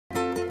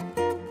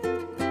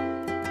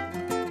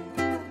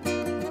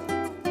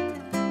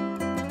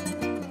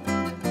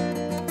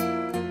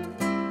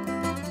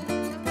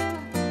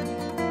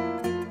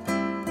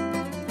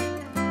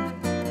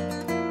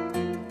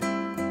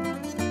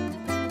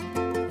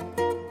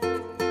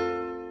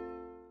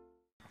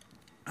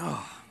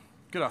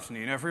Good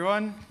afternoon,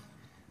 everyone.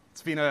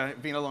 It's been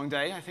a long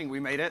day. I think we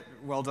made it.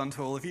 Well done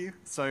to all of you.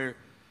 So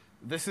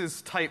this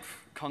is type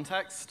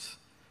context.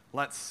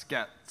 Let's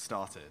get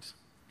started.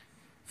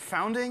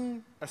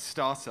 Founding a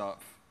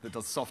startup that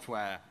does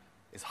software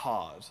is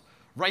hard.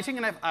 Writing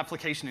an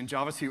application in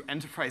Java 2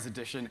 Enterprise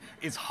Edition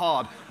is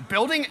hard.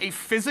 Building a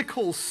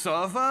physical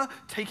server,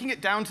 taking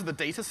it down to the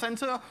data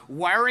center,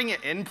 wiring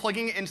it in,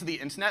 plugging it into the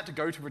internet to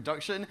go to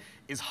production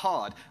is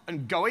hard.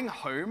 And going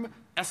home,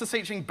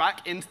 SSHing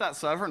back into that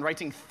server and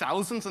writing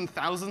thousands and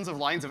thousands of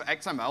lines of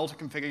XML to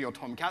configure your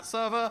Tomcat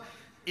server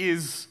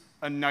is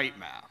a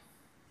nightmare.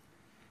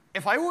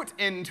 If I walked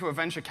into a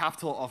venture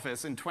capital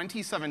office in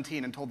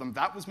 2017 and told them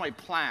that was my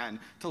plan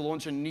to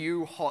launch a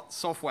new hot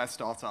software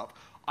startup,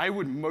 I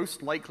would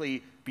most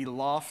likely be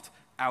laughed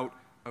out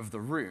of the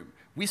room.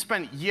 We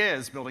spent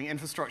years building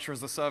infrastructure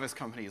as a service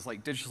companies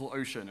like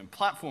DigitalOcean and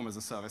platform as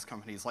a service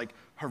companies like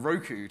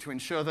GORUCO to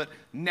ensure that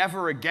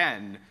never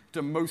again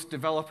do most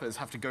developers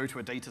have to go to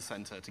a data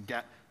center to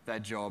get their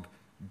job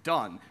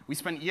done. We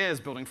spent years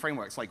building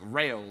frameworks like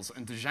Rails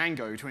and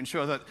Django to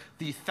ensure that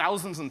the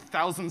thousands and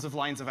thousands of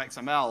lines of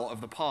XML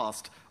of the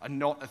past are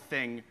not a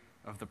thing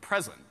of the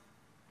present.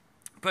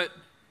 But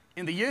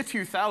in the year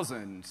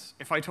 2000,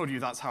 if I told you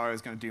that's how I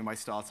was going to do my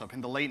startup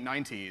in the late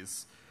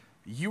 90s,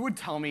 you would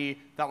tell me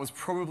that was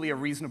probably a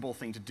reasonable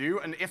thing to do,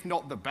 and if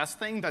not the best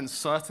thing, then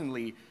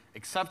certainly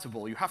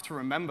acceptable. You have to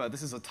remember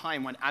this is a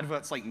time when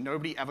adverts like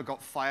 "nobody ever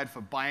got fired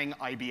for buying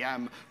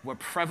IBM" were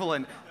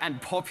prevalent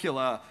and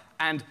popular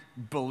and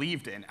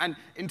believed in. And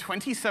in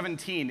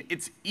 2017,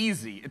 it's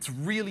easy. It's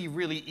really,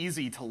 really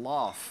easy to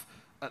laugh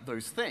at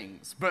those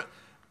things.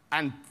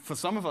 And for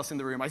some of us in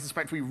the room, I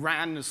suspect we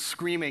ran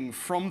screaming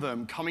from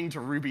them, coming to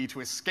Ruby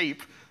to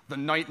escape the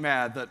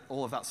nightmare that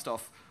all of that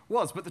stuff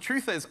was. But the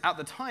truth is, at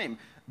the time,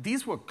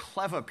 these were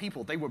clever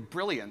people. They were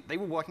brilliant. They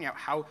were working out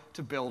how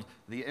to build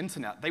the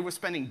internet. They were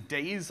spending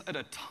days at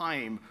a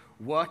time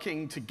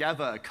working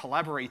together,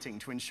 collaborating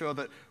to ensure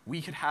that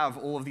we could have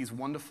all of these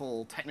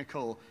wonderful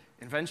technical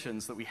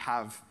inventions that we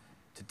have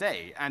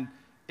today. And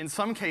in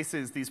some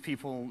cases, these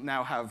people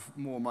now have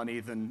more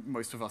money than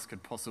most of us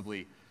could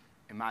possibly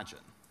imagine.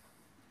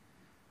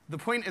 The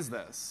point is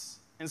this.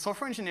 In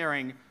software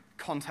engineering,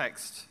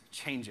 context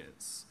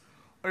changes.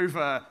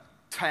 Over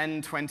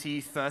 10, 20,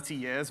 30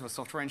 years of a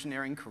software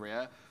engineering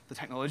career, the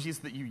technologies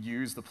that you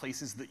use, the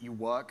places that you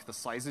work, the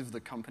size of the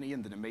company,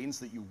 and the domains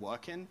that you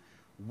work in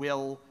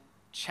will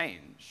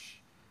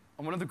change.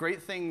 And one of the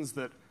great things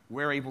that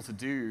we're able to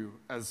do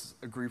as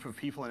a group of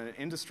people in an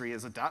industry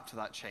is adapt to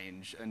that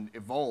change and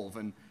evolve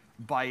and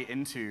buy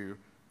into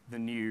the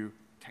new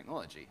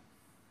technology.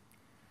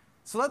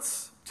 So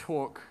let's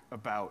talk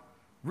about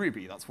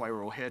Ruby. That's why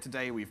we're all here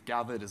today. We've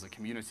gathered as a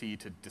community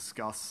to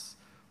discuss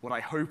what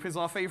I hope is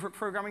our favorite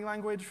programming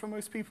language for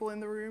most people in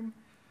the room.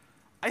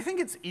 I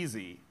think it's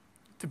easy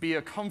to be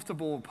a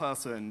comfortable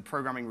person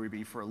programming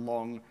Ruby for a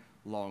long,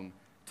 long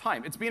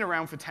time. It's been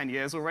around for 10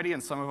 years already,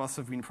 and some of us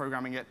have been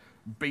programming it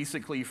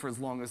basically for as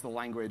long as the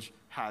language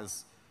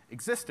has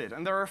existed.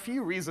 And there are a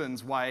few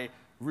reasons why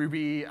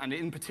Ruby, and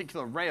in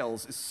particular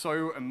Rails, is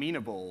so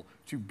amenable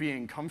to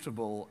being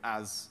comfortable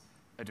as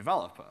a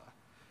developer.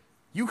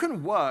 You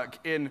can work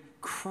in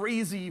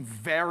crazy,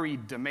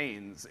 varied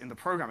domains in the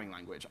programming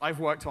language. I've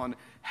worked on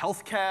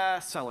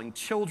healthcare, selling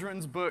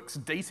children's books,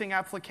 dating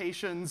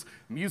applications,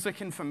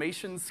 music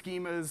information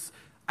schemas,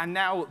 and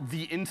now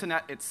the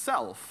internet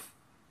itself,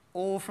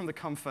 all from the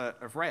comfort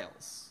of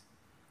Rails.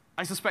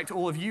 I suspect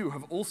all of you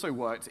have also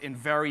worked in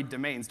varied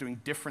domains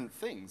doing different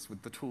things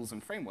with the tools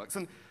and frameworks,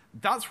 and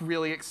that's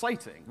really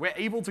exciting. We're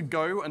able to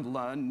go and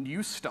learn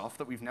new stuff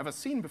that we've never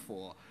seen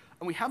before,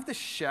 and we have this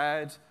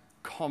shared,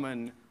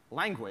 common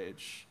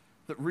language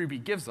that Ruby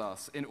gives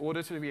us in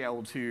order to be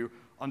able to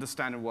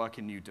understand and work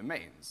in new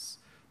domains.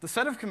 The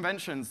set of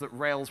conventions that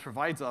Rails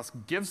provides us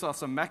gives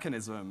us a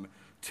mechanism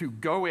to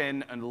go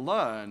in and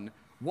learn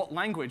what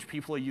language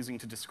people are using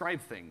to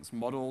describe things,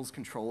 models,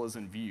 controllers,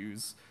 and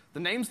views. The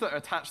names that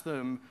attach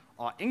them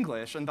are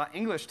English, and that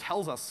English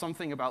tells us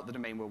something about the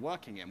domain we're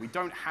working in. We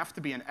don't have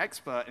to be an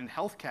expert in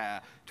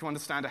healthcare to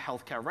understand a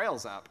healthcare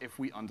Rails app if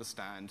we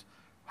understand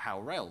how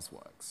Rails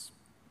works.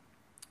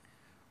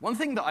 One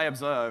thing that I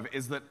observe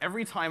is that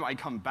every time I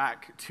come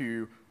back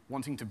to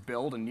wanting to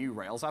build a new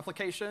Rails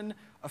application,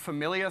 a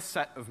familiar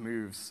set of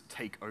moves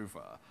take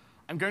over.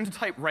 I'm going to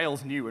type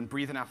Rails new and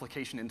breathe an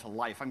application into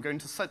life. I'm going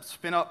to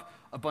spin up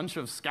a bunch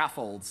of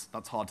scaffolds,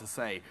 that's hard to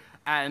say,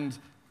 and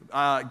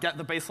get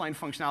the baseline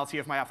functionality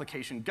of my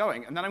application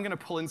going. And then I'm going to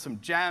pull in some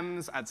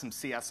gems, add some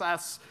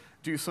CSS,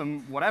 do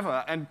some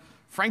whatever. And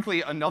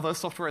frankly, another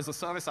software as a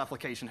service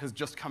application has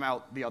just come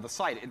out the other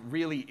side. It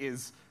really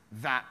is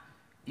that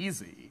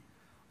easy.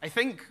 I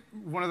think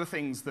one of the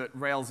things that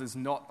Rails is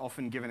not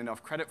often given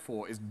enough credit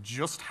for is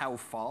just how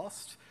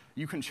fast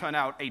you can churn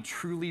out a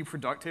truly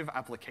productive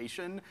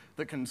application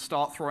that can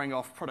start throwing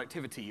off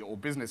productivity or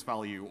business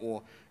value,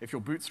 or if you're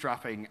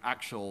bootstrapping,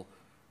 actual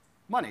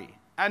money.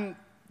 And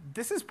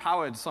this is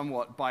powered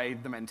somewhat by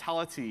the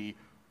mentality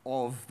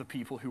of the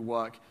people who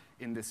work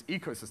in this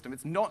ecosystem.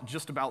 It's not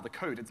just about the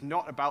code. It's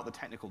not about the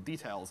technical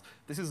details.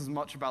 This is as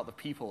much about the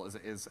people as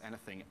it is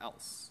anything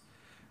else.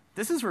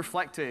 This is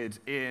reflected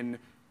in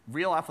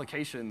real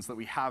applications that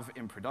we have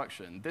in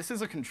production. This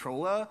is a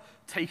controller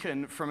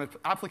taken from an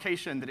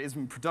application that is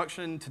in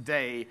production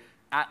today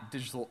at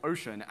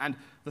DigitalOcean. And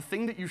the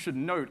thing that you should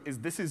note is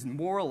this is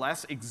more or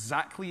less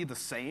exactly the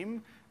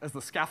same as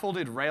the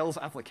scaffolded Rails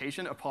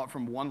application, apart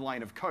from one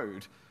line of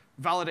code,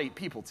 validate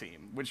people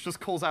team, which just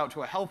calls out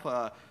to a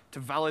helper to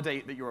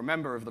validate that you're a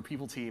member of the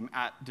people team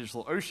at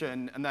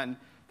DigitalOcean, and then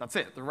that's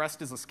it. The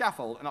rest is a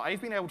scaffold. And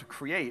I've been able to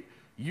create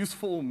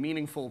useful,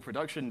 meaningful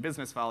production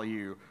business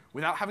value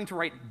without having to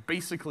write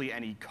basically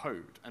any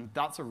code. And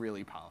that's a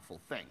really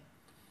powerful thing.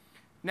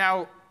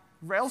 Now,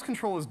 Rails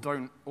controllers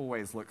don't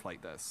always look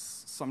like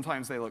this.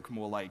 Sometimes they look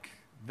more like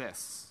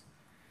this.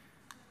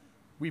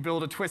 We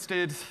build a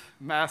twisted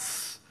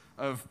mess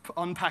of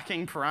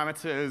unpacking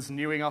parameters,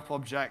 newing up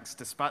objects,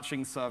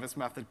 dispatching service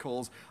method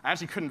calls. I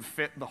actually couldn't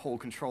fit the whole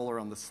controller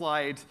on the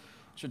slide.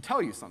 Should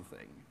tell you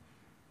something.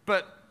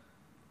 But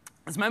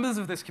as members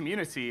of this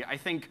community, I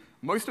think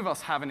most of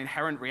us have an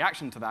inherent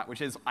reaction to that,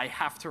 which is, I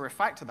have to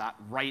refactor that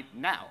right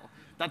now.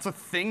 That's a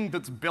thing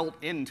that's built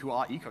into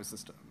our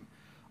ecosystem.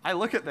 I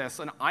look at this,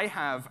 and I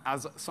have,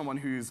 as someone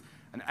who's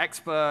an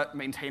expert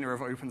maintainer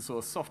of open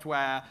source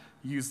software,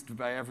 used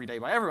every day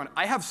by everyone,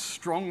 I have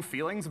strong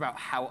feelings about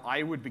how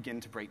I would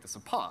begin to break this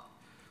apart.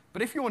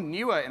 But if you're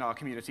newer in our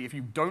community, if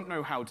you don't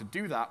know how to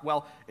do that,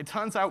 well, it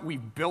turns out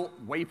we've built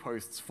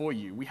wayposts for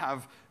you. We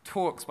have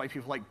talks by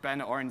people like Ben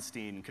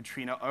Orenstein,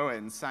 Katrina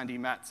Owens, Sandy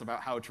Metz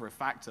about how to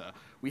refactor.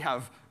 We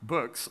have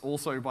books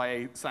also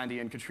by Sandy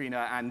and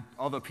Katrina and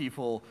other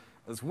people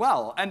as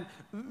well. And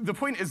the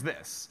point is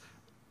this.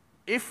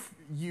 If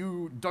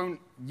you don't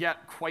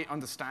yet quite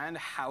understand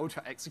how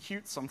to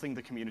execute something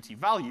the community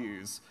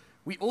values,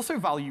 we also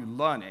value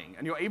learning.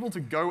 And you're able to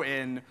go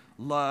in,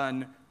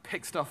 learn,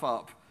 pick stuff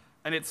up.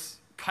 And it's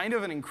kind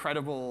of an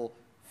incredible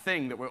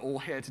thing that we're all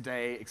here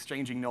today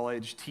exchanging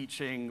knowledge,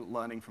 teaching,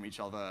 learning from each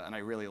other, and I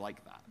really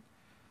like that.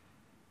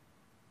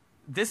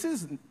 This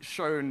is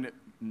shown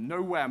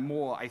nowhere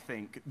more, I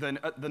think, than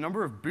the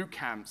number of boot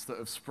camps that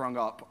have sprung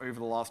up over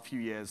the last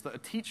few years that are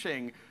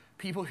teaching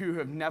people who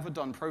have never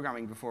done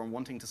programming before and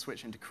wanting to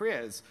switch into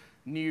careers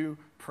new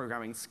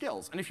programming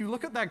skills. And if you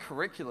look at their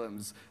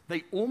curriculums,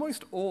 they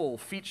almost all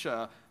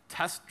feature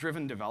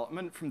test-driven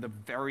development from the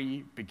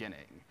very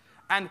beginning.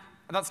 And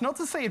that's not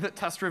to say that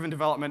test-driven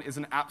development is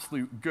an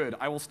absolute good.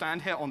 I will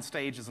stand here on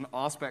stage as an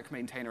RSpec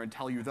maintainer and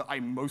tell you that I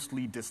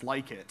mostly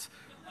dislike it.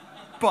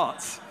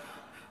 But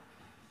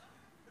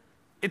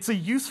it's a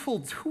useful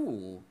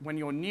tool when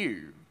you're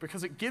new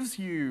because it gives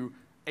you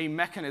a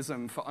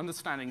mechanism for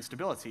understanding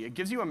stability. It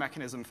gives you a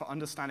mechanism for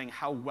understanding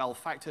how well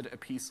factored a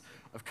piece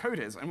of code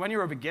is. And when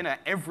you're a beginner,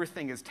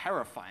 everything is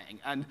terrifying.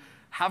 And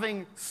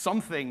having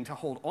something to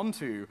hold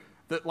onto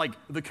that like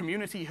the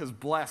community has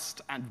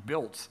blessed and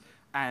built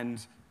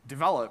and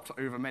developed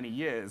over many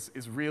years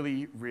is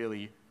really,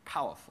 really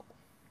powerful.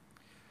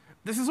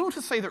 This is all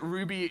to say that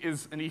Ruby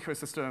is an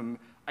ecosystem,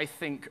 I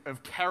think,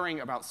 of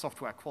caring about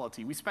software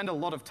quality. We spend a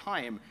lot of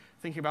time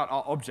thinking about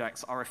our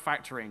objects, our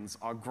refactorings,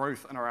 our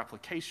growth, and our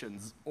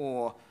applications,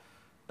 or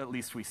at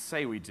least we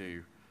say we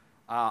do.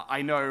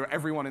 I know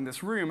everyone in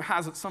this room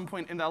has at some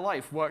point in their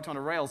life worked on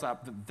a Rails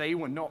app that they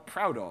were not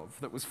proud of,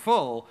 that was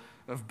full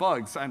of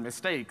bugs and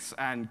mistakes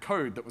and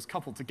code that was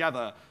coupled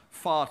together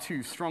far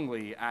too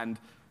strongly, and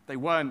they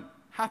weren't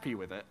happy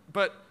with it.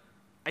 But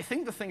I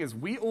think the thing is,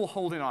 we all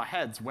hold in our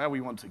heads where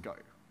we want to go.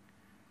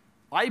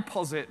 I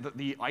posit that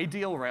the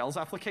ideal Rails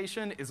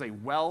application is a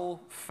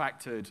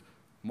well-factored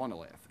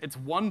monolith. It's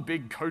one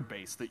big code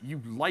base that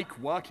you like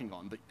working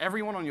on, that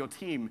everyone on your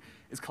team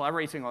is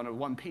collaborating on at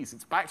one piece.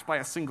 It's backed by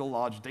a single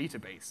large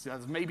database.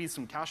 There's maybe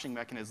some caching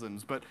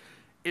mechanisms, but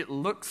it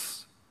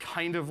looks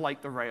kind of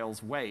like the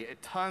Rails way.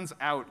 It turns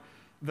out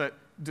that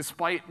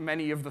despite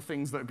many of the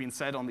things that have been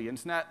said on the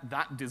internet,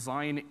 that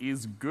design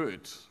is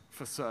good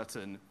for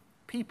certain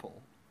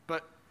people.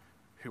 But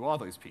who are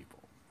those people?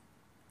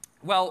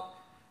 Well,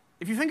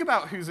 if you think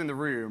about who's in the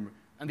room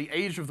and the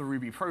age of the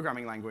Ruby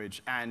programming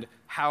language and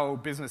how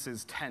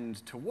businesses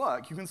tend to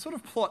work, you can sort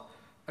of plot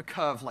a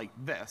curve like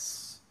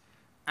this.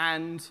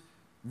 And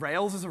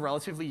Rails is a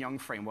relatively young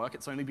framework.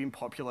 It's only been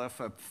popular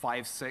for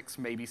 5, 6,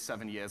 maybe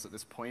 7 years at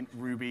this point.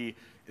 Ruby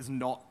is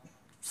not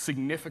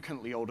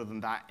significantly older than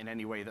that in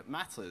any way that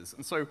matters.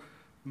 And so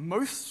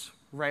most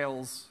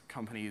Rails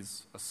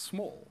companies are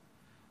small.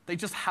 They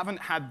just haven't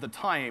had the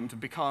time to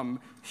become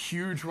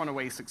huge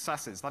runaway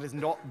successes. That is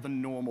not the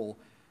normal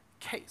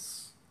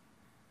case.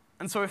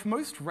 And so if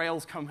most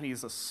Rails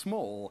companies are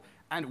small,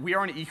 and we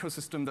are an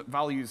ecosystem that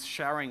values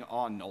sharing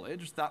our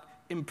knowledge, that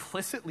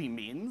implicitly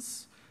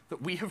means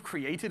that we have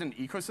created an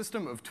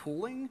ecosystem of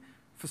tooling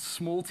for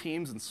small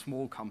teams and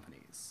small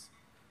companies.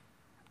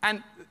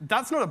 And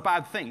that's not a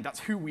bad thing. That's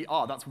who we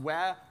are. That's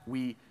where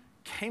we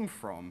came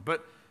from.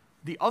 But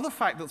the other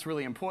fact that's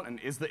really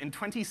important is that in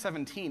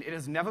 2017, it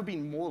has never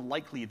been more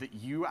likely that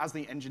you, as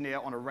the engineer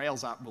on a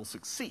Rails app, will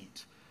succeed.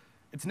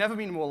 It's never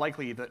been more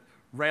likely that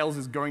Rails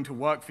is going to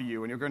work for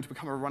you, and you're going to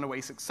become a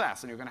runaway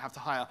success, and you're going to have to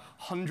hire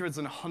hundreds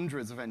and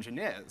hundreds of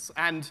engineers.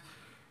 And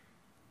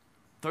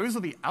those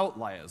are the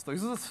outliers.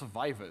 Those are the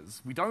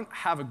survivors. We don't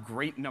have a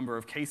great number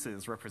of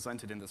cases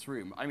represented in this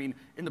room. I mean,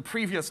 in the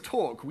previous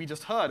talk, we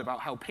just heard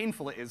about how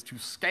painful it is to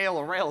scale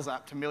a Rails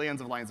app to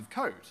millions of lines of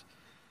code.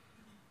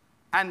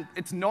 And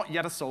it's not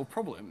yet a solved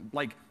problem.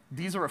 Like,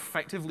 these are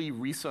effectively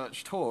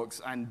research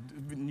talks and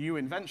new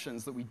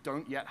inventions that we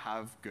don't yet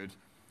have good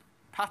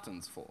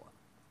patterns for.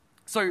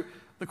 So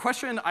the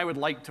question I would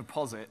like to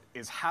posit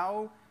is,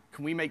 how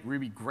can we make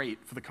Ruby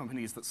great for the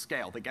companies that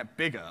scale, that get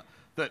bigger,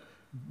 that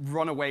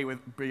run away with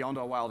beyond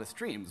our wildest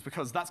dreams?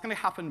 Because that's going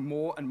to happen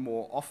more and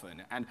more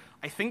often. And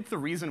I think the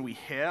reason we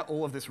hear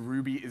all of this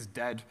Ruby is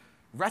dead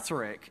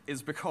rhetoric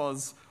is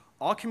because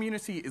our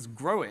community is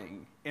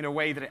growing in a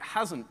way that it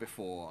hasn't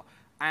before,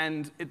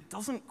 and it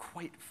doesn't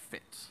quite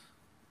fit.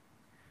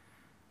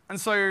 And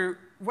so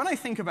when I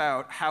think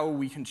about how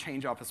we can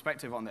change our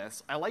perspective on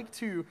this, I like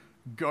to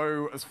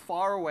go as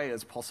far away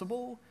as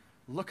possible,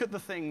 look at the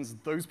things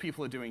those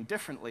people are doing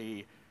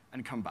differently,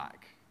 and come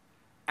back.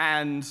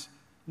 And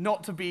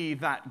not to be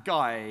that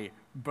guy,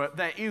 but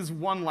there is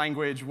one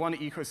language, one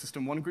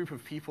ecosystem, one group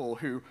of people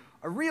who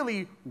are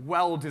really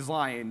well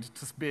designed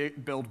to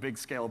build big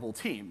scalable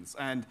teams.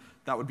 And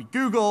that would be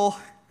Google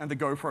and the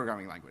Go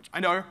programming language. I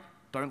know,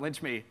 don't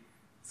lynch me.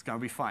 It's going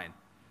to be fine.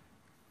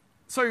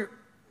 So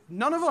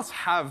none of us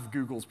have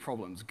Google's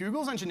problems.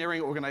 Google's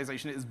engineering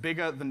organization is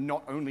bigger than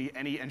not only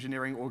any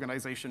engineering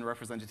organization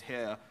represented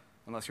here,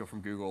 unless you're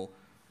from Google,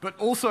 but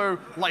also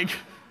like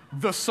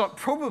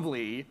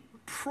probably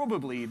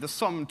the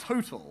sum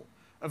total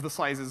of the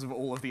sizes of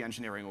all of the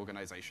engineering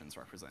organizations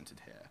represented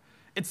here.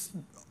 It's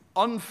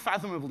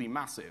unfathomably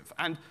massive.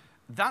 And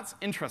that's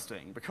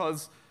interesting,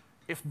 because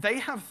if they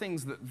have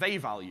things that they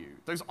value,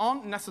 those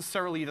aren't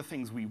necessarily the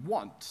things we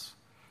want,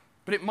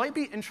 but it might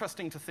be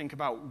interesting to think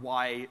about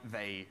why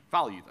they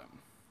value them.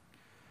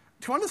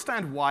 To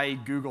understand why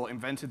Google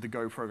invented the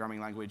Go programming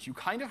language, you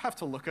kind of have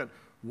to look at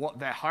what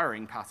their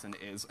hiring pattern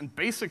is. And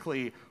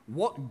basically,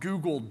 what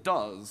Google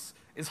does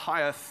is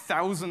hire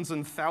thousands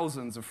and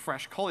thousands of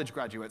fresh college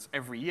graduates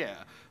every year.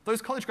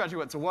 Those college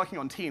graduates are working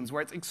on teams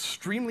where it's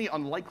extremely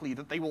unlikely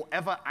that they will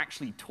ever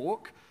actually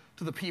talk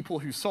to the people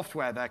whose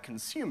software they're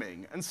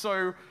consuming. And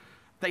so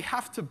they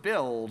have to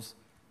build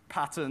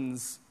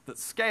patterns that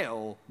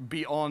scale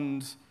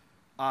beyond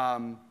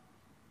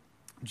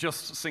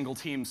just single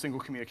teams, single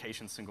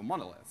communication, single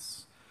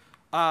monoliths.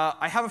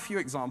 I have a few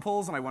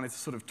examples, and I wanted to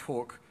sort of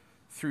talk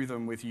through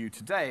them with you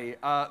today.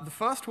 The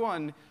first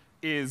one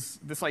is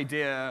this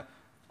idea.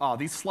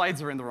 These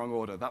slides are in the wrong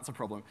order. That's a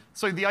problem.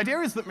 So the idea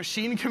is that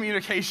machine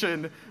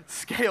communication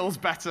scales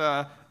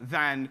better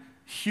than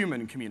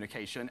human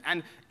communication.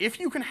 And if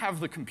you can have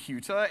the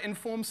computer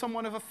inform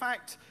someone of a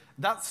fact,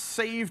 that's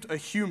saved a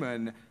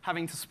human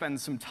having to spend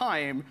some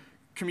time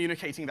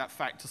communicating that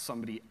fact to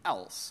somebody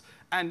else.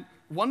 And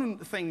one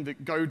thing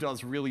that Go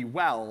does really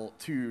well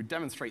to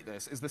demonstrate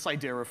this is this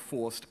idea of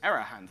forced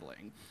error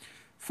handling.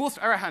 Forced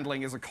error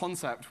handling is a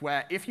concept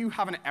where if you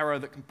have an error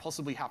that can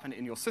possibly happen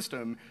in your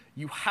system,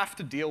 you have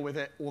to deal with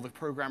it or the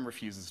program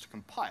refuses to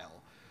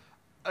compile.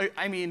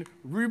 I mean,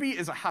 Ruby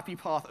is a happy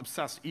path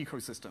obsessed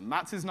ecosystem.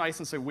 Mats is nice,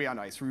 and so we are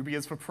nice. Ruby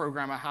is for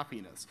programmer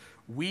happiness.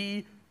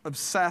 We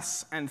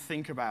obsess and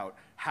think about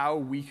how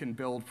we can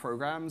build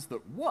programs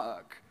that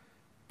work,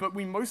 but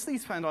we mostly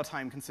spend our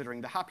time considering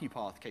the happy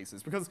path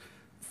cases because,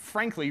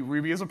 frankly,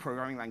 Ruby as a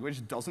programming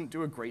language doesn't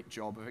do a great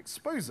job of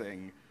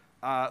exposing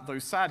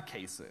those sad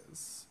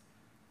cases.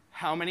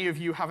 How many of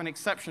you have an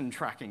exception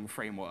tracking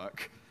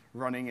framework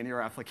running in your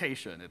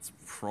application? It's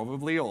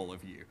probably all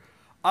of you.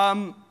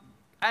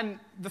 And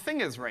the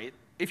thing is, right,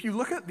 if you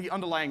look at the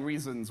underlying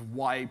reasons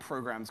why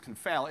programs can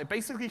fail, it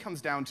basically comes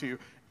down to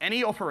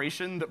any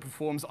operation that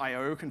performs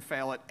I/O can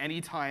fail at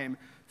any time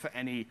for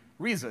any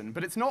reason.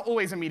 But it's not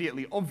always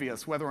immediately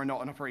obvious whether or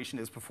not an operation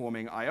is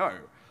performing I/O.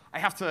 I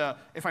have to,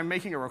 if I'm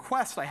making a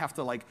request, I have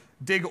to like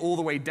dig all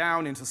the way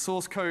down into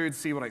source code,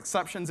 see what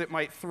exceptions it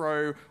might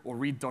throw, or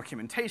read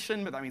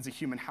documentation, but that means a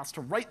human has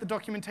to write the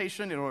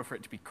documentation in order for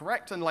it to be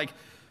correct. And like,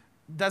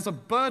 there's a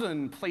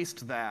burden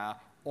placed there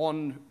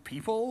on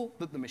people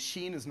that the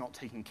machine is not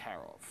taking care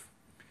of.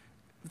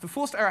 The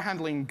forced error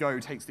handling Go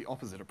takes the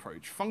opposite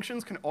approach.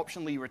 Functions can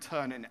optionally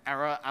return an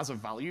error as a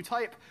value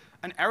type,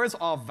 and errors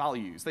are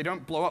values. They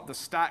don't blow up the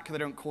stack. They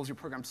don't cause your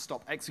program to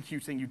stop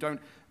executing. You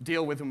don't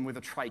deal with them with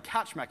a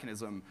try-catch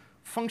mechanism.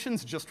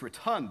 Functions just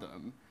return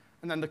them,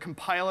 and then the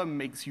compiler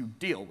makes you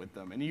deal with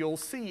them. And you'll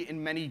see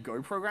in many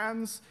Go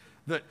programs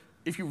that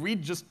if you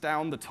read just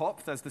down the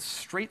top, there's this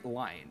straight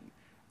line.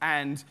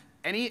 And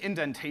any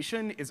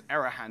indentation is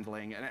error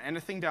handling, and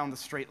anything down the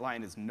straight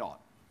line is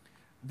not.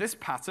 This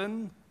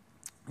pattern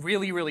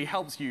really, really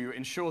helps you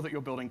ensure that you're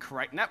building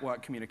correct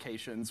network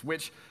communications,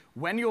 which,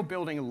 when you're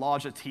building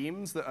larger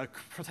teams that are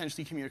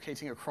potentially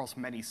communicating across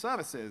many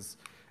services,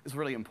 is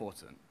really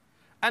important.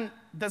 And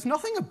there's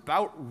nothing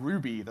about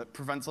Ruby that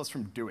prevents us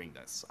from doing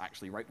this,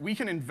 actually, right? We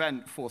can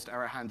invent forced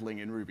error handling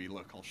in Ruby.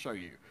 Look, I'll show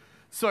you.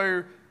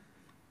 So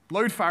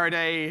load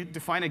Faraday,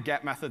 define a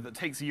get method that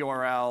takes a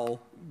URL,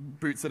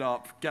 boots it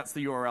up, gets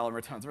the URL, and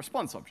returns a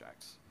response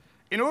object.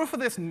 In order for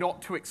this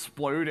not to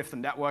explode if the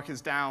network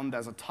is down,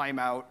 there's a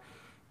timeout,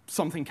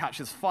 something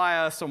catches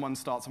fire, someone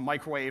starts a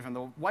microwave, and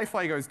the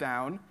Wi-Fi goes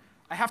down,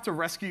 I have to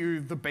rescue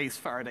the base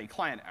Faraday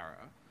client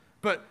error.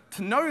 But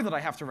to know that I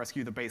have to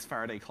rescue the base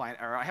Faraday client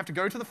error, I have to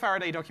go to the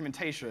Faraday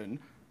documentation,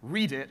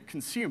 read it,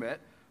 consume it,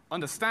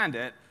 understand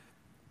it,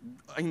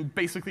 and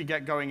basically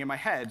get going in my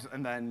head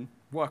and then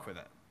work with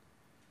it.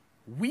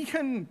 We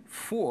can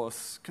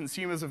force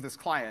consumers of this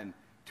client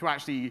to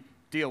actually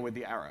deal with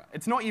the error.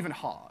 It's not even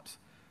hard.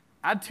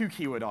 Add 2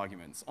 keyword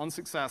arguments, on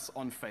success,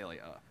 on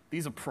failure.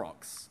 These are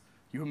procs.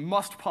 You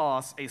must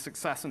pass a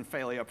success and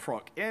failure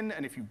proc in,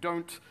 and if you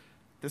don't,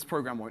 this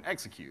program won't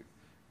execute.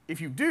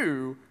 If you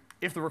do,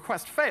 if the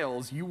request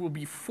fails, you will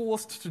be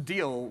forced to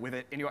deal with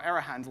it in your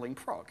error handling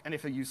proc. And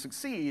if you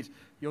succeed,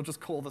 you'll just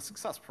call the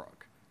success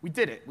proc. We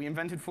did it. We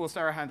invented forced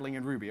error handling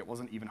in Ruby. It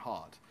wasn't even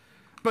hard.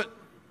 But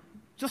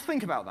just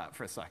think about that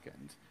for a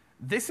second.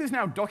 This is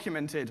now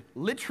documented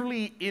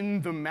literally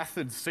in the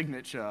method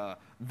signature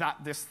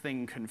that this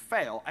thing can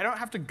fail. I don't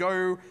have to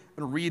go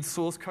and read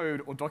source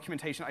code or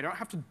documentation. I don't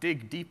have to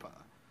dig deeper.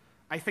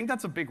 I think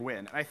that's a big win.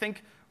 And I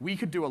think we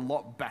could do a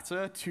lot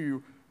better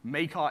to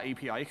make our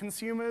API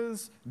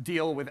consumers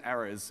deal with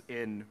errors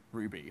in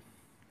Ruby.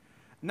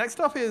 Next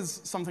up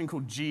is something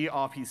called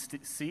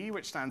gRPC,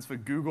 which stands for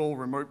Google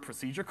Remote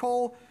Procedure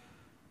Call.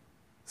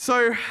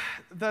 So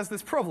there's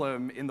this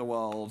problem in the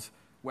world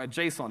where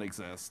JSON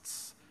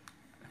exists.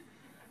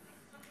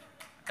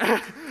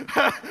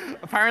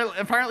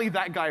 Apparently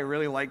that guy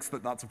really likes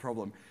that that's a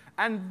problem.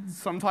 And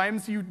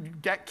sometimes you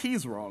get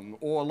keys wrong,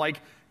 or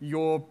like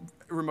your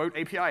remote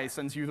API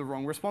sends you the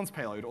wrong response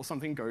payload, or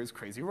something goes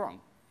crazy wrong.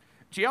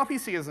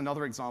 gRPC is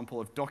another example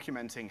of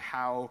documenting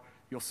how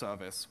your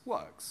service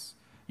works.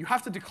 You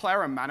have to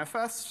declare a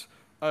manifest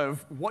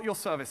of what your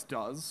service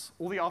does,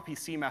 all the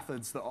RPC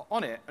methods that are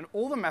on it, and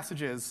all the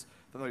messages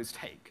that those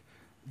take.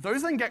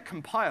 Those then get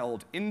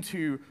compiled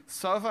into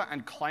server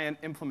and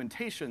client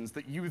implementations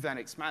that you then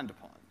expand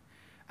upon.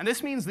 And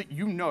this means that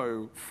you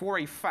know for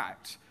a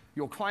fact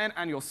your client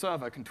and your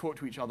server can talk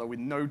to each other with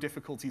no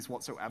difficulties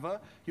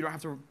whatsoever. You don't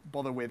have to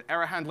bother with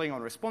error handling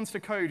on response to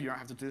code. You don't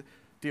have to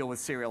deal with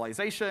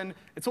serialization.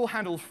 It's all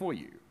handled for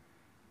you.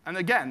 And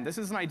again, this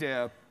is an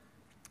idea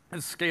of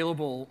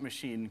scalable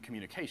machine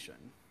communication.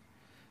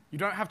 You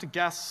don't have to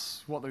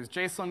guess what those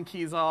JSON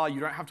keys are. You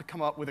don't have to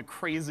come up with a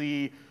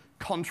crazy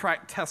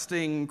contract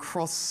testing,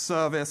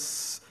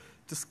 cross-service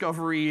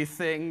discovery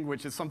thing,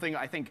 which is something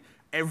I think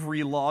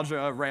every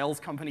larger Rails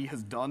company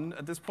has done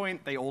at this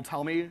point. They all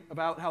tell me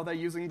about how they're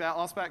using their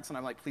aspects, and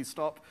I'm like, please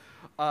stop.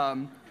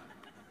 Or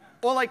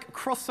like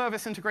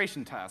cross-service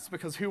integration tests,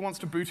 because who wants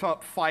to boot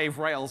up 5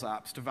 Rails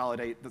apps to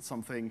validate that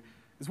something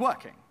is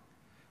working?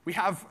 We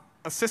have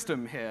a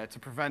system here to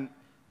prevent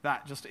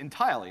that just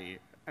entirely,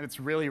 and it's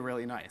really,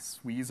 really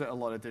nice. We use it a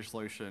lot at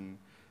DigitalOcean.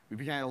 We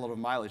began a lot of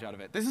mileage out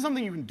of it. This is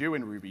something you can do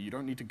in Ruby. You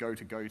don't need to go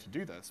to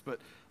do this. But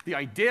the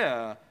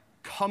idea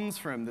comes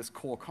from this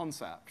core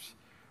concept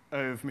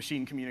of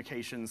machine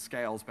communication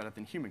scales better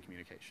than human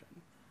communication.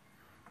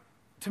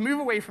 To move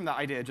away from that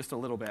idea just a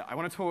little bit, I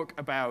want to talk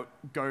about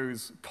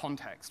Go's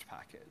context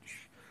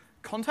package.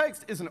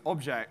 Context is an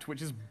object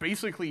which is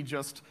basically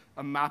just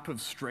a map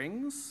of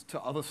strings to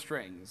other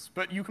strings.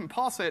 But you can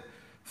pass it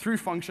through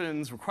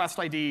functions, request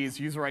IDs,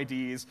 user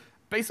IDs.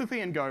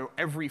 Basically in Go,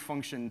 every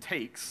function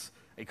takes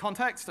a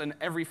context, and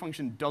every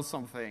function does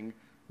something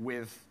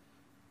with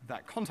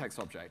that context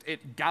object.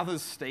 It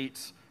gathers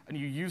state, and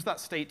you use that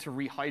state to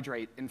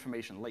rehydrate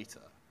information later.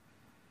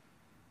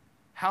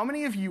 How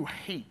many of you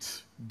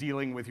hate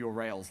dealing with your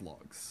Rails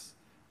logs?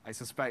 I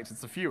suspect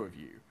it's a few of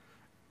you.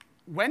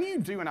 When you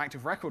do an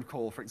active record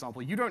call, for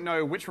example, you don't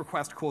know which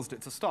request caused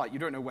it to start. You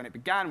don't know when it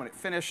began, when it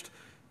finished.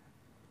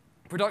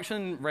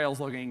 Production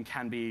Rails logging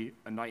can be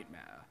a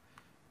nightmare.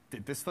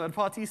 Did this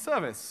third-party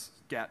service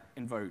get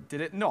invoked? Did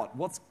it not?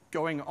 What's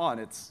going on?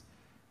 It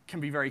can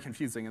be very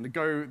confusing, and the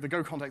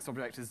Go context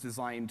object is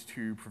designed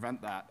to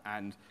prevent that,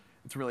 and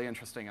it's really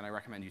interesting, and I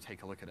recommend you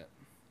take a look at it.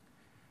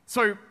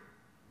 So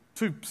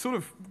to sort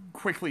of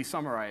quickly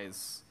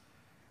summarize,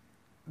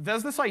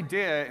 there's this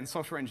idea in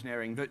software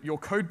engineering that your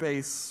code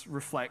base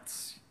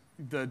reflects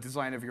the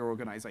design of your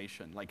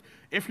organization. Like,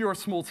 if you're a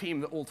small team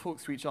that all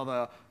talks to each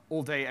other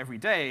all day, every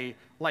day,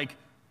 like,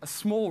 a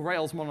small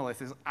Rails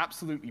monolith is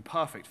absolutely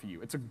perfect for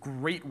you. It's a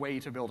great way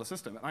to build a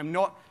system. And I'm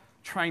not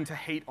trying to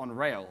hate on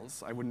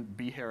Rails. I wouldn't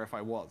be here if I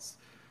was.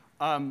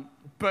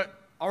 But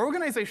our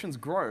organizations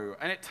grow,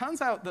 and it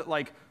turns out that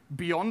like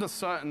beyond a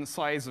certain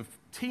size of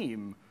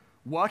team,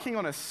 working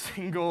on a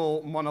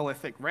single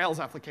monolithic Rails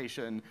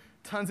application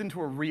turns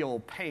into a real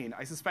pain.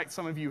 I suspect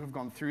some of you have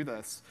gone through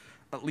this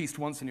at least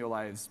once in your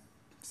lives.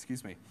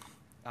 Excuse me.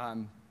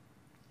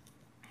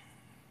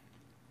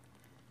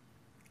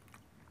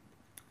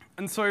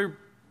 And so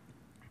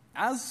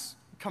as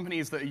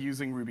companies that are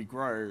using Ruby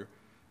grow,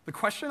 the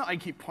question I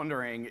keep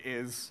pondering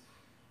is,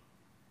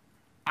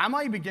 am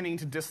I beginning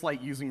to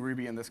dislike using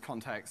Ruby in this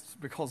context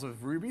because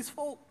of Ruby's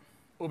fault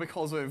or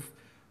because of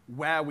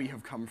where we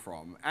have come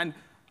from? And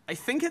I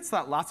think it's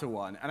that latter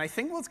one. And I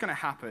think what's going to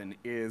happen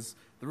is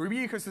the Ruby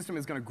ecosystem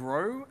is going to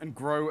grow and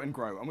grow and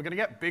grow. And we're going to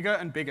get bigger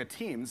and bigger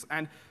teams.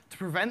 And to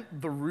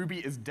prevent the Ruby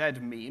is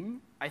dead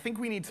meme, I think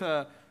we need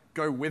to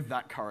go with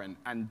that current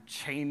and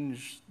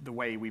change the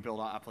way we build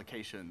our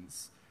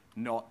applications,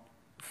 not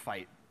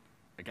fight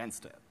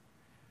against it.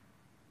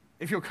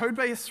 If your code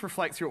base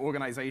reflects your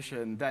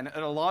organization, then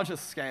at a larger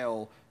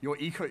scale, your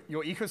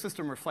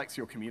ecosystem reflects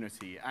your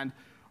community. And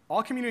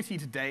our community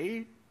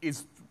today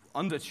is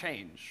under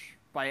change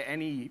by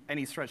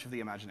any stretch of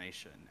the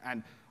imagination.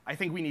 And I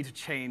think we need to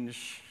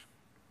change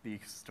the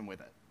ecosystem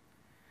with it.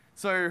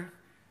 So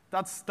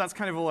that's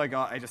kind of all I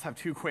got. I just have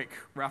 2 quick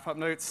wrap-up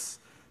notes.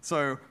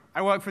 So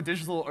I work for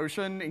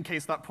DigitalOcean, in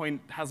case that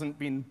point hasn't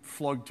been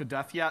flogged to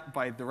death yet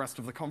by the rest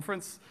of the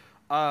conference.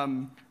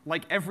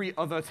 Like every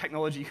other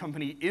technology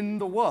company in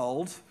the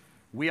world,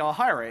 we are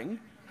hiring.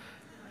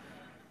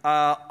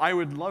 I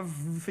would love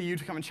for you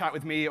to come and chat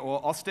with me,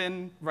 or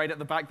Austin, right at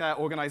the back there,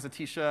 organize a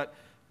T-shirt.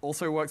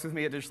 Also works with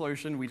me at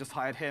DigitalOcean. We just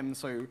hired him,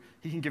 so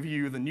he can give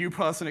you the new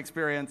person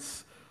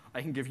experience.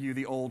 I can give you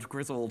the old,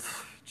 grizzled,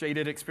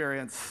 jaded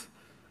experience.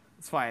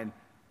 It's fine.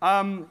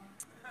 I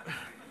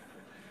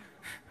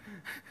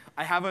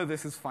have a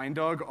This Is Fine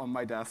dog on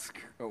my desk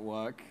at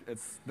work.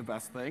 It's the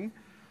best thing.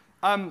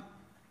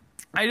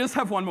 I just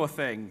have one more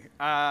thing.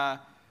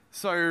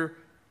 So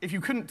if you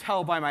couldn't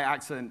tell by my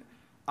accent,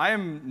 I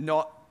am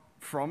not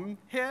from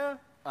here.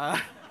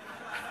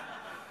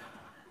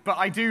 But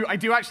I do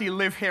actually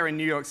live here in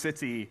New York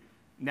City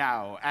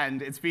now,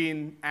 and it's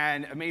been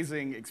an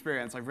amazing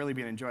experience. I've really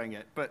been enjoying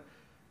it. But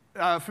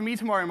for me,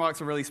 tomorrow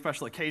marks a really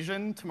special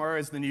occasion. Tomorrow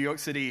is the New York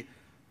City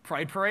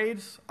Pride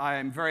Parade.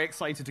 I'm very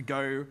excited to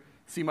go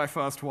see my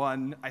first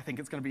one. I think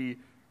it's going to be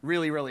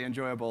really, really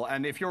enjoyable.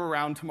 And if you're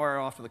around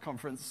tomorrow after the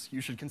conference,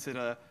 you should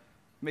consider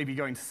maybe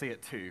going to see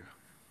it too.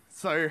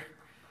 So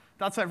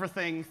that's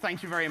everything.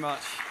 Thank you very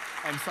much.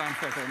 I'm Sam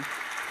Phippen.